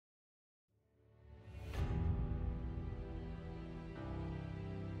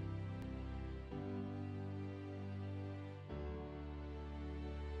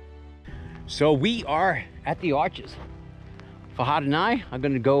So we are at the arches. Fahad and I are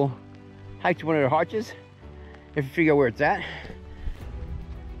gonna go hike to one of the arches. If you figure out where it's at.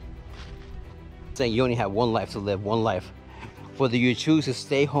 Saying you only have one life to live, one life. Whether you choose to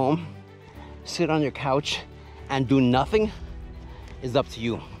stay home, sit on your couch, and do nothing is up to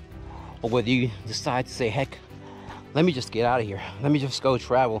you. Or whether you decide to say, heck, let me just get out of here. Let me just go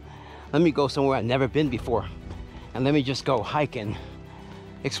travel. Let me go somewhere I've never been before. And let me just go hike and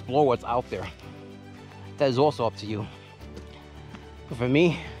explore what's out there. That is also up to you. But for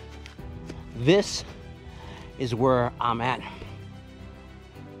me, this is where I'm at.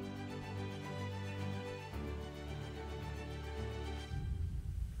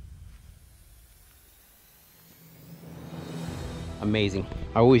 Amazing.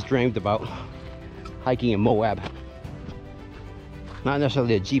 I always dreamed about hiking in Moab. Not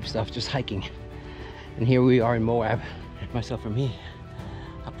necessarily the Jeep stuff, just hiking. And here we are in Moab. Myself and me.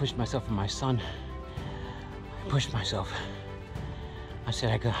 I pushed myself and my son. I pushed myself. I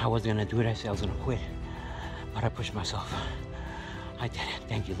said I wasn't gonna do it. I said I was gonna quit. But I pushed myself. I did it.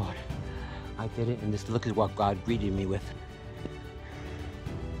 Thank you, Lord. I did it, and this look is what God greeted me with.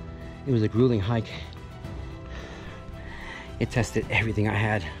 It was a grueling hike. It tested everything I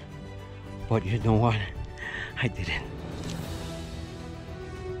had. But you know what? I did it.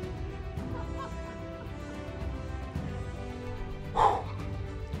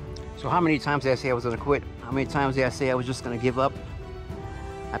 So how many times did I say I was gonna quit? How many times did I say I was just gonna give up?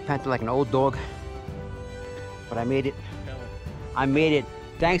 I panted like an old dog, but I made it. I made it.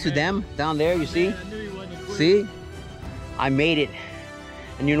 Thanks to them down there, you see? I knew you wasn't quit. See? I made it.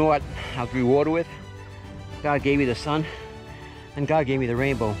 And you know what I was rewarded with? God gave me the sun, and God gave me the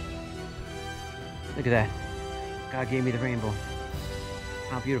rainbow. Look at that. God gave me the rainbow.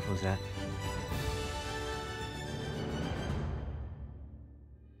 How beautiful is that?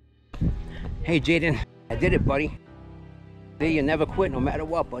 Hey Jaden, I did it, buddy. See, you never quit no matter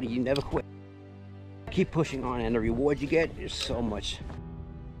what, buddy. You never quit. Keep pushing on, and the reward you get is so much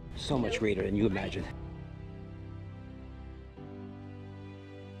greater than you imagined.